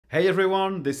Hey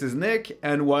everyone, this is Nick,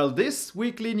 and while this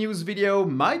weekly news video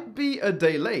might be a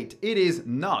day late, it is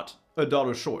not a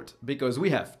dollar short, because we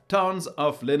have tons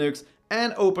of Linux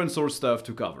and open source stuff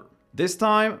to cover. This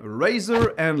time,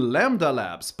 Razer and Lambda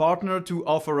Labs partnered to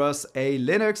offer us a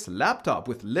Linux laptop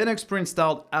with Linux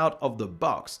pre-installed out of the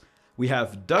box. We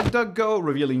have DuckDuckGo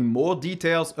revealing more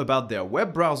details about their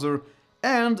web browser,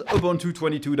 and Ubuntu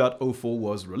 22.04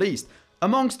 was released,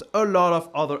 amongst a lot of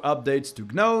other updates to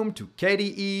GNOME, to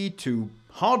KDE, to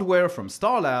hardware from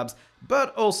Starlabs,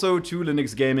 but also to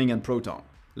Linux gaming and Proton.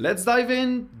 Let's dive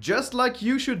in, just like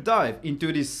you should dive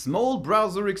into this small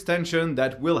browser extension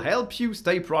that will help you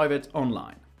stay private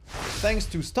online. Thanks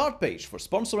to Startpage for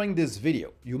sponsoring this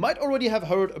video. You might already have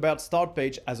heard about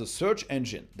Startpage as a search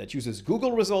engine that uses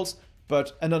Google results,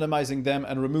 but anonymizing them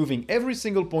and removing every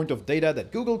single point of data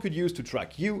that Google could use to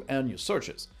track you and your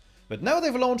searches. But now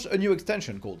they've launched a new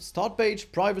extension called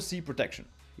Startpage Privacy Protection.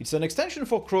 It's an extension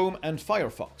for Chrome and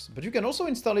Firefox, but you can also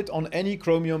install it on any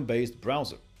Chromium-based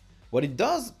browser. What it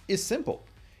does is simple.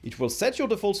 It will set your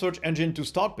default search engine to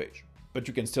Startpage, but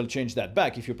you can still change that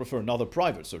back if you prefer another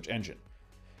private search engine.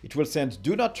 It will send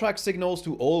do not track signals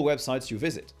to all websites you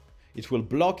visit. It will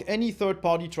block any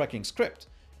third-party tracking script,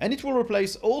 and it will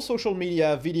replace all social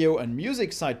media, video, and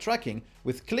music site tracking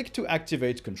with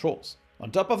click-to-activate controls. On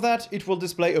top of that, it will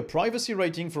display a privacy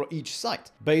rating for each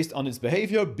site, based on its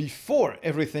behavior before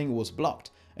everything was blocked.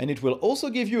 And it will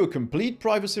also give you a complete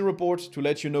privacy report to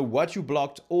let you know what you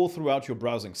blocked all throughout your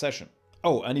browsing session.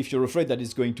 Oh, and if you're afraid that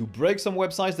it's going to break some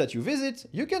websites that you visit,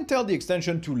 you can tell the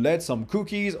extension to let some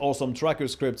cookies or some tracker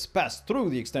scripts pass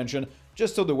through the extension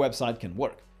just so the website can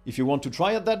work. If you want to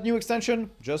try out that new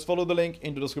extension, just follow the link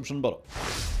in the description below.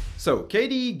 So,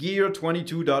 KDE Gear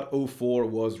 22.04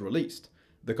 was released.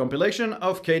 The compilation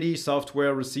of KDE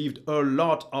software received a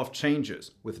lot of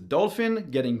changes, with Dolphin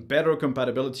getting better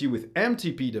compatibility with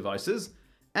MTP devices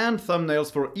and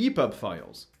thumbnails for EPUB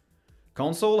files.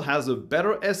 Console has a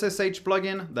better SSH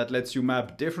plugin that lets you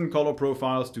map different color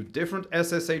profiles to different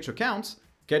SSH accounts.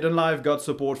 Kdenlive got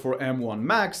support for M1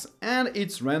 Max, and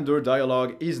its render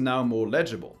dialog is now more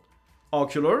legible.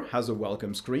 Ocular has a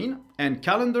welcome screen, and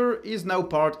Calendar is now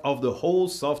part of the whole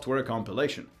software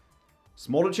compilation.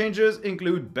 Smaller changes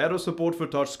include better support for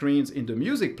touchscreens in the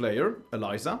music player,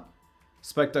 Eliza.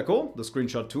 Spectacle, the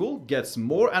screenshot tool, gets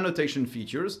more annotation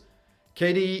features.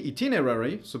 KDE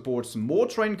Itinerary supports more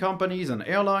train companies and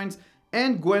airlines,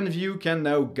 and GwenView can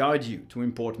now guide you to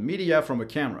import media from a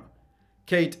camera.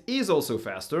 Kate is also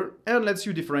faster and lets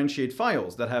you differentiate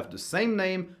files that have the same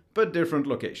name but different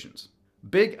locations.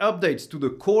 Big updates to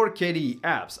the core KDE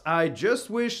apps. I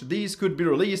just wish these could be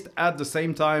released at the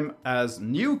same time as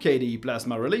new KDE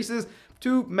Plasma releases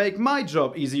to make my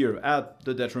job easier at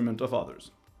the detriment of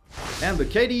others. And the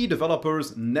KDE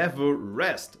developers never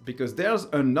rest, because there's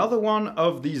another one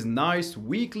of these nice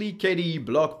weekly KDE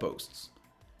blog posts.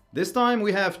 This time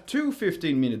we have two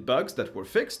 15-minute bugs that were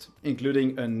fixed,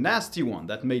 including a nasty one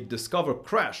that made Discover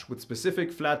crash with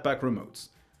specific Flatpak remotes.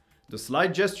 The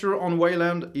slide gesture on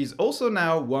Wayland is also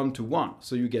now one-to-one,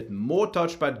 so you get more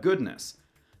touchpad goodness.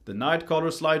 The night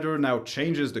color slider now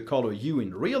changes the color hue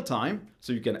in real time,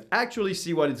 so you can actually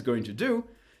see what it's going to do,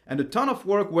 and a ton of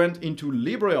work went into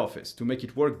LibreOffice to make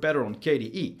it work better on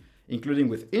KDE, including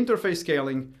with interface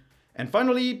scaling. And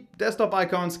finally, desktop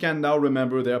icons can now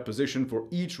remember their position for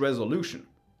each resolution.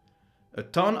 A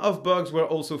ton of bugs were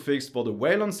also fixed for the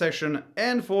Wayland session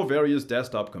and for various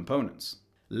desktop components.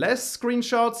 Less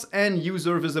screenshots and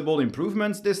user-visible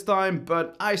improvements this time,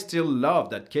 but I still love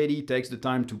that KDE takes the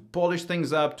time to polish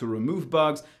things up, to remove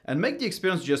bugs, and make the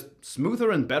experience just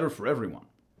smoother and better for everyone.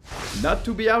 Not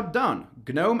to be outdone,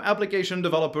 GNOME application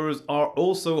developers are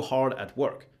also hard at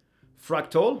work.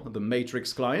 Fractal, the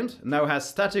Matrix client, now has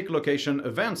static location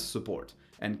events support,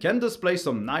 and can display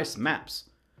some nice maps.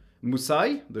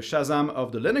 Musai, the Shazam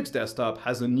of the Linux desktop,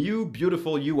 has a new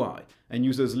beautiful UI, and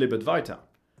uses libadwaita.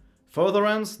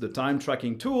 Furtherance, the time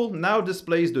tracking tool, now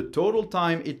displays the total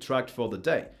time it tracked for the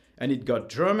day, and it got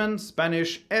German,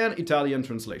 Spanish, and Italian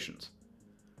translations.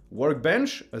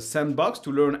 Workbench, a sandbox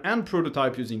to learn and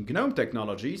prototype using GNOME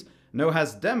technologies, now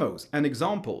has demos and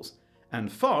examples, and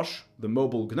Phosh, the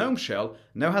mobile GNOME shell,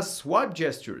 now has swipe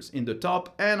gestures in the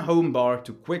top and home bar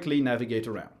to quickly navigate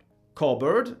around.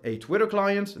 Callbird, a Twitter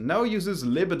client, now uses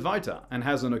libadwaita and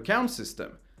has an account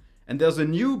system. And there's a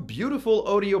new beautiful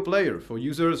audio player for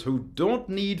users who don't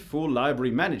need full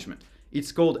library management.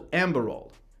 It's called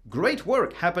Amberall. Great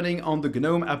work happening on the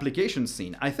GNOME application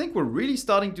scene. I think we're really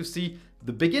starting to see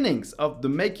the beginnings of the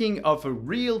making of a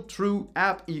real true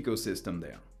app ecosystem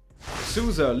there.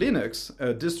 SUSE Linux,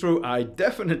 a distro I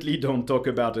definitely don't talk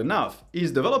about enough,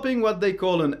 is developing what they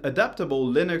call an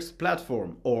adaptable Linux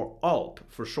platform, or ALP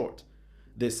for short.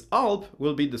 This ALP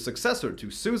will be the successor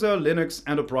to SUSE Linux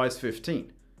Enterprise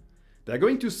 15. They're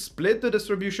going to split the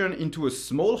distribution into a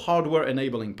small hardware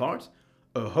enabling part,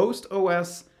 a host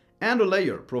OS, and a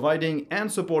layer providing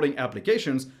and supporting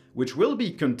applications which will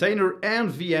be container and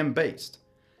VM based.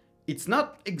 It's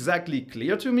not exactly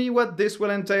clear to me what this will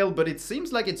entail, but it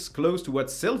seems like it's close to what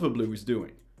Silverblue is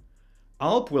doing.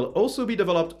 ALP will also be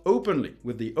developed openly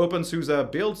with the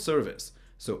OpenSUSE build service,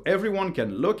 so everyone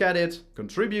can look at it,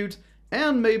 contribute,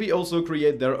 and maybe also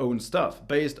create their own stuff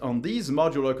based on these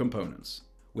modular components.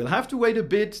 We'll have to wait a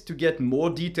bit to get more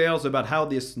details about how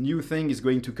this new thing is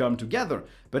going to come together,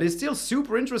 but it's still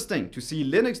super interesting to see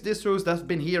Linux distros that have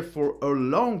been here for a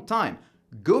long time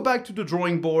go back to the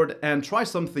drawing board and try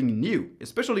something new,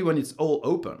 especially when it's all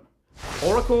open.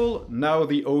 Oracle, now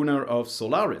the owner of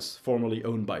Solaris, formerly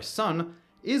owned by Sun,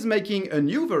 is making a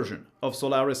new version of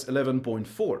Solaris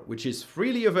 11.4, which is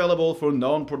freely available for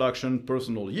non-production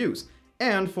personal use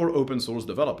and for open source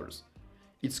developers.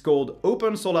 It's called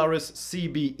Open Solaris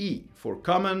CBE for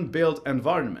Common Build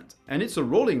Environment, and it's a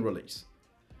rolling release.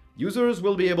 Users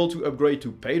will be able to upgrade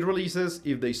to paid releases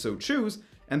if they so choose,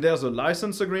 and there's a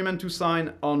license agreement to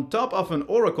sign on top of an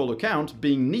Oracle account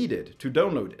being needed to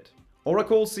download it.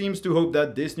 Oracle seems to hope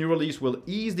that this new release will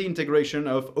ease the integration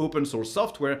of open source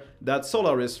software that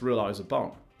Solaris relies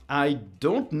upon. I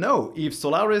don't know if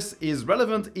Solaris is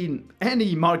relevant in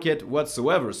any market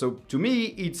whatsoever, so to me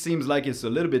it seems like it's a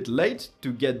little bit late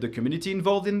to get the community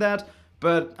involved in that,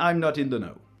 but I'm not in the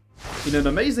know. In an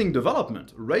amazing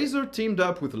development, Razer teamed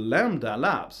up with Lambda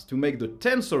Labs to make the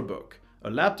Tensorbook, a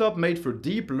laptop made for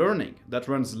deep learning that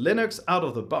runs Linux out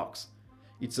of the box.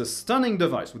 It's a stunning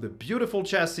device with a beautiful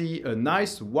chassis, a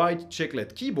nice white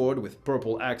chiclet keyboard with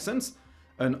purple accents,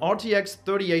 an RTX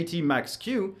 3080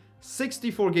 Max-Q,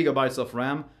 64GB of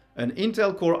RAM, an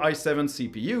Intel Core i7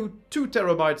 CPU,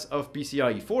 2TB of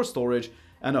PCIe 4 storage,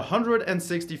 and a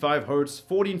 165Hz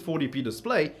 1440p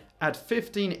display at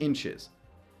 15 inches.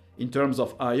 In terms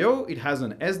of I/O, it has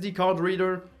an SD card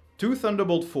reader, 2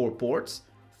 Thunderbolt 4 ports,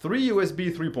 3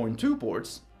 USB 3.2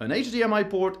 ports, an HDMI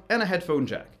port, and a headphone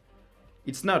jack.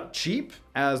 It's not cheap,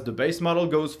 as the base model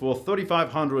goes for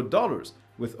 $3,500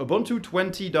 with Ubuntu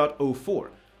 20.04,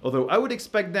 although I would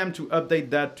expect them to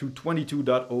update that to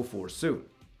 22.04 soon.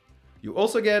 You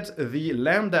also get the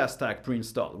Lambda stack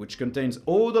pre-installed, which contains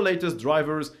all the latest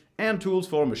drivers and tools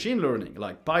for machine learning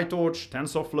like PyTorch,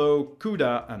 TensorFlow,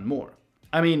 CUDA, and more.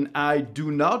 I mean, I do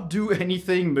not do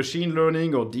anything machine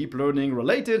learning or deep learning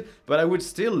related, but I would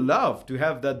still love to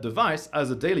have that device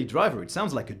as a daily driver. It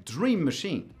sounds like a dream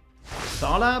machine.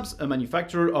 Starlabs, a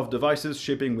manufacturer of devices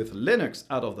shipping with Linux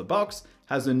out of the box,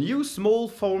 has a new small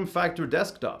form factor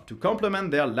desktop to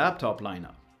complement their laptop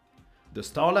lineup. The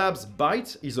Starlabs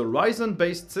Byte is a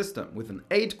Ryzen-based system with an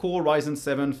 8-core Ryzen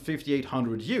 7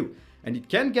 5800U, and it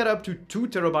can get up to 2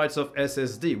 TB of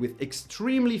SSD with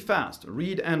extremely fast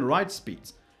read and write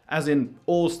speeds, as in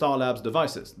all Starlabs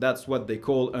devices. That's what they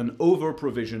call an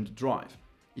over-provisioned drive.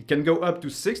 It can go up to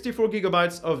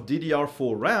 64GB of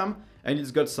DDR4 RAM, and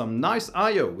it's got some nice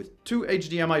I/O with 2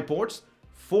 HDMI ports,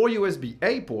 4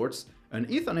 USB-A ports, an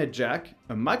Ethernet jack,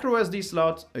 a microSD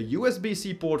slot, a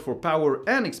USB-C port for power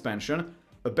and expansion,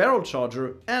 a barrel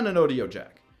charger, and an audio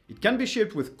jack. It can be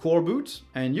shipped with Core Boot,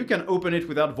 and you can open it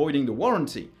without voiding the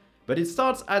warranty, but it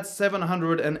starts at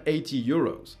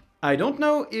 €780. I don't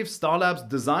know if Starlabs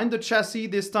designed the chassis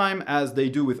this time as they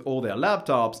do with all their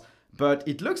laptops, but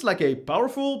it looks like a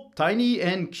powerful, tiny,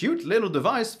 and cute little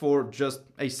device for just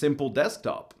a simple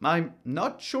desktop. I'm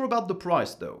not sure about the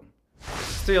price though.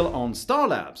 Still on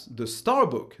Starlabs, the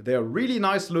Starbook, their really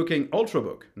nice looking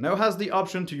Ultrabook, now has the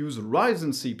option to use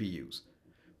Ryzen CPUs.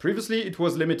 Previously it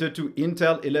was limited to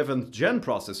Intel 11th gen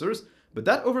processors, but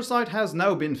that oversight has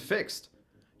now been fixed.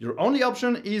 Your only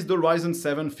option is the Ryzen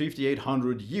 7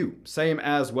 5800U, same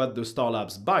as what the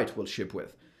Starlabs Byte will ship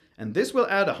with. And this will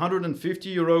add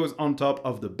 €150 on top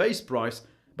of the base price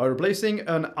by replacing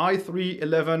an i3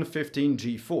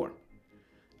 1115G4.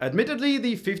 Admittedly,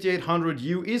 the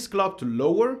 5800U is clocked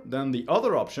lower than the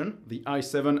other option, the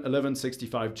i7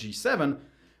 1165G7,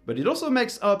 but it also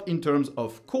makes up in terms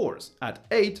of cores, at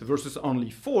 8 versus only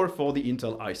 4 for the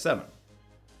Intel i7.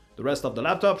 The rest of the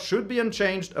laptop should be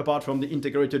unchanged apart from the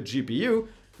integrated GPU,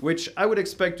 which I would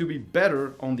expect to be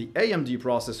better on the AMD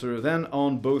processor than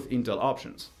on both Intel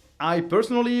options. I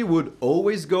personally would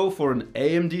always go for an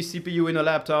AMD CPU in a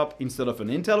laptop instead of an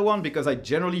Intel one because I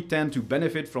generally tend to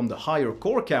benefit from the higher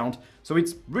core count, so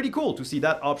it's really cool to see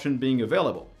that option being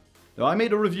available. Now, I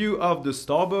made a review of the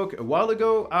Starbook a while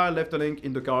ago. I left a link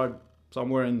in the card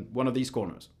somewhere in one of these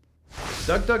corners.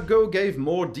 DuckDuckGo gave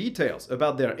more details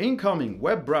about their incoming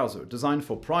web browser designed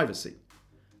for privacy.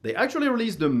 They actually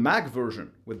released the Mac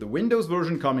version, with the Windows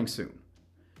version coming soon.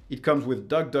 It comes with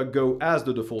DuckDuckGo as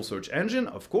the default search engine,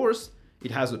 of course.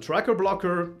 It has a tracker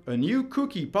blocker, a new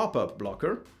cookie pop-up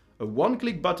blocker, a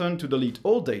one-click button to delete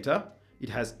all data. It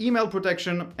has email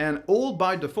protection, and all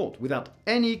by default, without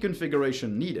any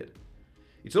configuration needed.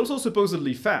 It's also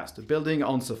supposedly fast, building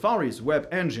on Safari's web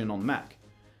engine on Mac.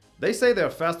 They say they're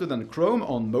faster than Chrome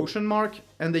on MotionMark,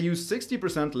 and they use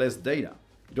 60% less data.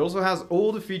 It also has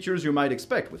all the features you might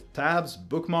expect, with tabs,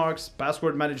 bookmarks,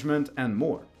 password management, and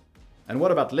more. And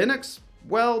what about Linux?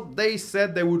 Well, they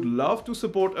said they would love to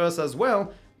support us as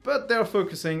well, but they're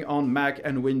focusing on Mac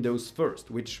and Windows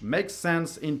first, which makes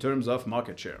sense in terms of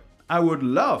market share. I would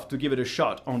love to give it a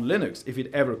shot on Linux if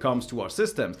it ever comes to our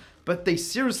systems, but they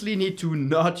seriously need to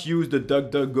not use the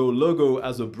DuckDuckGo logo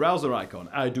as a browser icon.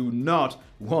 I do not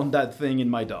want that thing in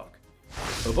my dock.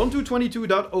 Ubuntu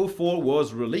 22.04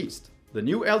 was released. The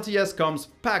new LTS comes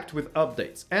packed with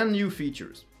updates and new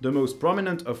features, the most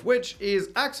prominent of which is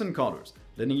accent colors,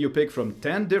 letting you pick from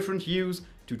 10 different hues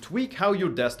to tweak how your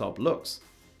desktop looks.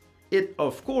 It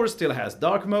of course still has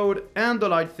dark mode, and the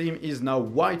light theme is now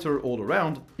whiter all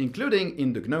around, including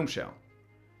in the GNOME shell.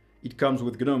 It comes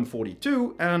with GNOME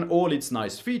 42 and all its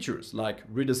nice features, like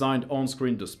redesigned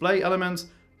on-screen display elements,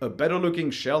 a better looking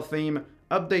shell theme,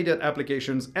 updated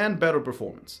applications, and better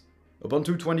performance.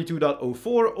 Ubuntu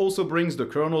 22.04 also brings the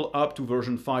kernel up to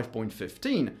version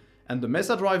 5.15 and the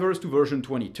Mesa drivers to version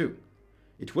 22.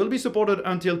 It will be supported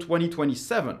until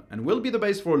 2027 and will be the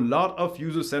base for a lot of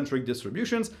user-centric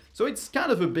distributions, so it's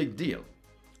kind of a big deal.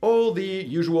 All the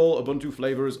usual Ubuntu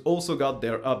flavors also got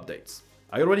their updates.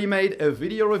 I already made a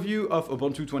video review of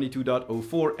Ubuntu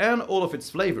 22.04 and all of its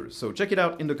flavors, so check it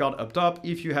out in the card up top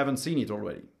if you haven't seen it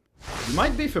already. You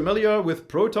might be familiar with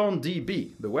Proton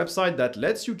DB, the website that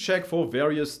lets you check for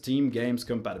various Steam games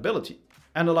compatibility.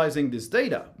 Analyzing this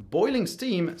data, Boiling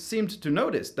Steam seemed to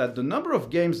notice that the number of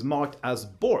games marked as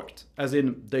borked, as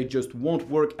in they just won't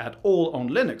work at all on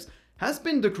Linux, has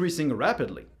been decreasing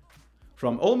rapidly.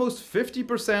 From almost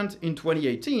 50% in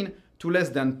 2018 to less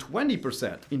than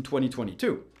 20% in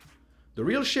 2022. The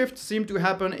real shift seemed to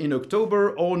happen in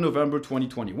October or November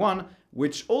 2021,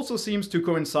 which also seems to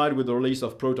coincide with the release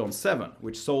of Proton 7,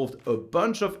 which solved a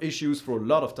bunch of issues for a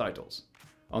lot of titles.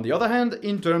 On the other hand,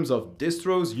 in terms of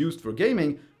distros used for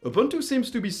gaming, Ubuntu seems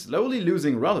to be slowly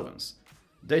losing relevance.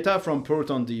 Data from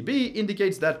Proton DB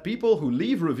indicates that people who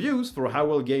leave reviews for how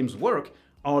well games work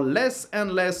are less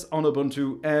and less on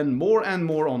Ubuntu and more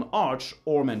on Arch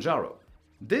or Manjaro.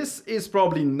 This is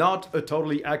probably not a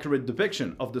totally accurate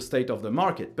depiction of the state of the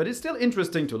market, but it's still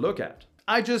interesting to look at.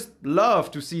 I just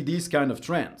love to see these kind of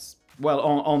trends. Well,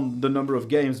 on the number of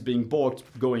games being bought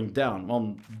going down,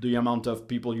 on the amount of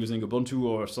people using Ubuntu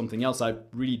or something else, I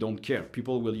really don't care.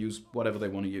 People will use whatever they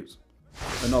want to use.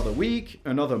 Another week,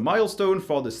 another milestone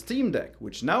for the Steam Deck,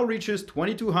 which now reaches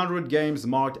 2200 games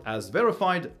marked as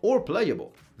verified or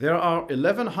playable. There are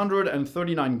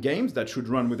 1139 games that should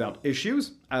run without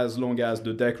issues, as long as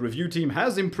the deck review team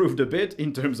has improved a bit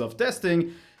in terms of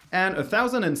testing, and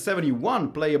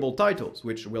 1071 playable titles,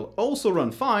 which will also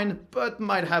run fine, but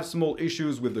might have small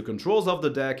issues with the controls of the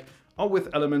deck or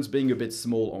with elements being a bit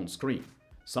small on screen.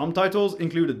 Some titles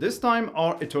included this time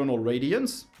are Eternal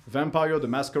Radiance, Vampire the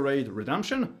Masquerade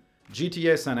Redemption,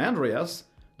 GTA San Andreas,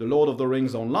 The Lord of the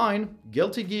Rings Online,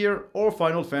 Guilty Gear, or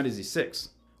Final Fantasy VI,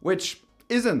 which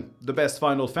isn't the best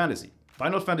Final Fantasy.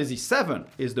 Final Fantasy VII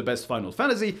is the best Final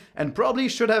Fantasy and probably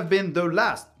should have been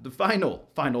the final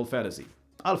Final Fantasy.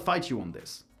 I'll fight you on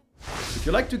this. If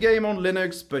you like to game on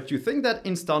Linux, but you think that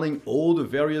installing all the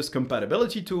various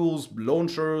compatibility tools,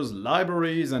 launchers,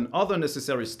 libraries, and other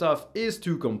necessary stuff is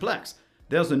too complex,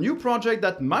 there's a new project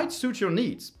that might suit your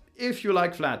needs, if you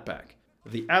like Flatpak.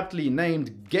 The aptly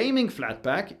named Gaming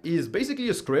Flatpak is basically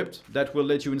a script that will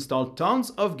let you install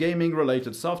tons of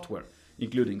gaming-related software,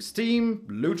 including Steam,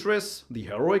 Lutris, the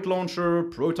Heroic Launcher,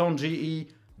 Proton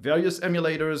GE, various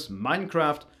emulators,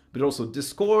 Minecraft, but also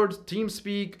Discord,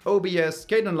 TeamSpeak, OBS,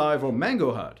 Kdenlive, or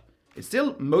Mango HUD. It's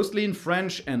still mostly in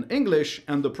French and English,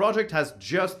 and the project has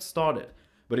just started,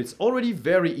 but it's already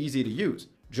very easy to use.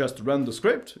 Just run the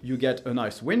script, you get a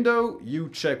nice window, you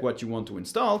check what you want to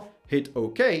install, hit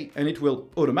OK, and it will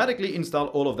automatically install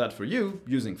all of that for you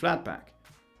using Flatpak.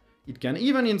 It can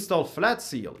even install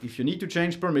Flatseal if you need to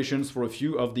change permissions for a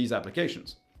few of these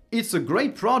applications. It's a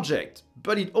great project,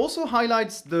 but it also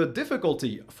highlights the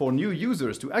difficulty for new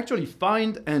users to actually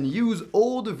find and use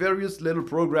all the various little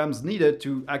programs needed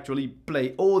to actually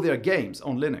play all their games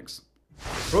on Linux.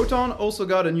 Proton also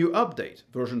got a new update,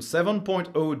 version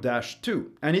 7.0-2,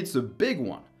 and it's a big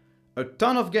one. A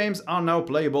ton of games are now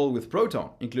playable with Proton,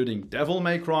 including Devil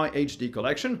May Cry HD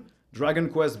Collection, Dragon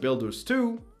Quest Builders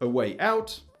 2, A Way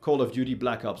Out, Call of Duty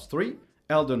Black Ops 3,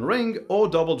 Elden Ring, or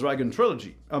Double Dragon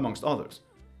Trilogy, amongst others.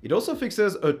 It also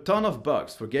fixes a ton of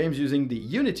bugs for games using the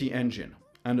Unity engine,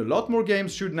 and a lot more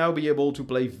games should now be able to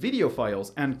play video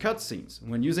files and cutscenes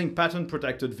when using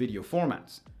patent-protected video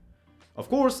formats. Of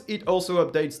course, it also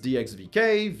updates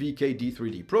DXVK,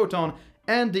 VKD3D Proton,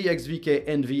 and DXVK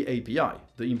NV API,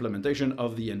 the implementation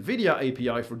of the NVIDIA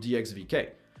API for DXVK,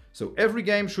 so every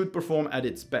game should perform at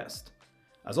its best.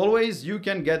 As always, you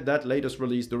can get that latest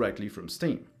release directly from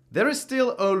Steam. There is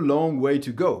still a long way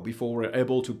to go before we're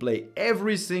able to play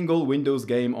every single Windows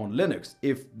game on Linux,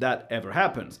 if that ever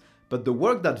happens, but the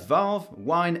work that Valve,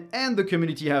 Wine, and the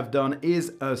community have done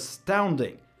is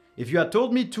astounding. If you had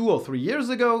told me 2 or 3 years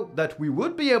ago that we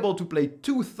would be able to play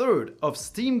 2/3 of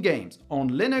Steam games on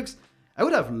Linux, I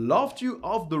would have laughed you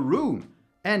off the room.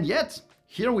 And yet,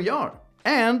 here we are.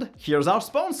 And here's our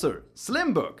sponsor,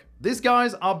 Slimbook. These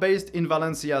guys are based in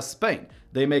Valencia, Spain.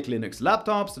 They make Linux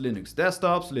laptops, Linux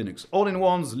desktops, Linux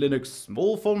all-in-ones, Linux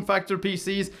small form factor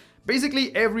PCs,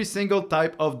 basically every single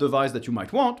type of device that you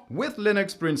might want with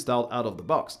Linux pre-installed out of the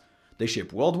box. They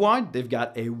ship worldwide, they've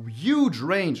got a huge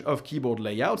range of keyboard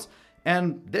layouts,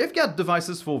 and they've got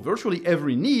devices for virtually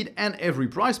every need and every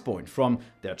price point, from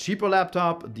their cheaper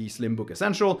laptop, the Slimbook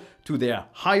Essential, to their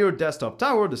higher desktop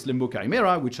tower, the Slimbook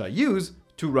Chimera, which I use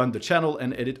to run the channel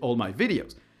and edit all my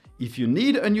videos. If you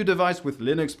need a new device with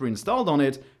Linux pre-installed on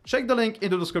it, check the link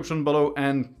in the description below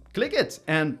and click it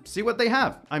and see what they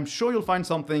have. I'm sure you'll find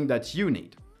something that you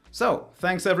need. So,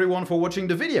 thanks everyone for watching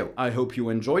the video. I hope you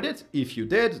enjoyed it. If you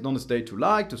did, don't hesitate to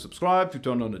like, to subscribe, to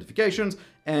turn on notifications.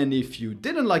 And if you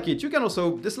didn't like it, you can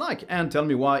also dislike and tell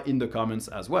me why in the comments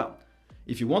as well.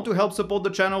 If you want to help support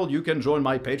the channel, you can join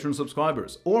my Patreon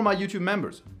subscribers or my YouTube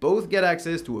members. Both get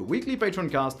access to a weekly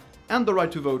Patreon cast and the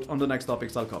right to vote on the next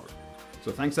topics I'll cover.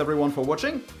 So thanks everyone for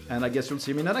watching, and I guess you'll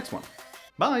see me in the next one.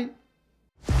 Bye!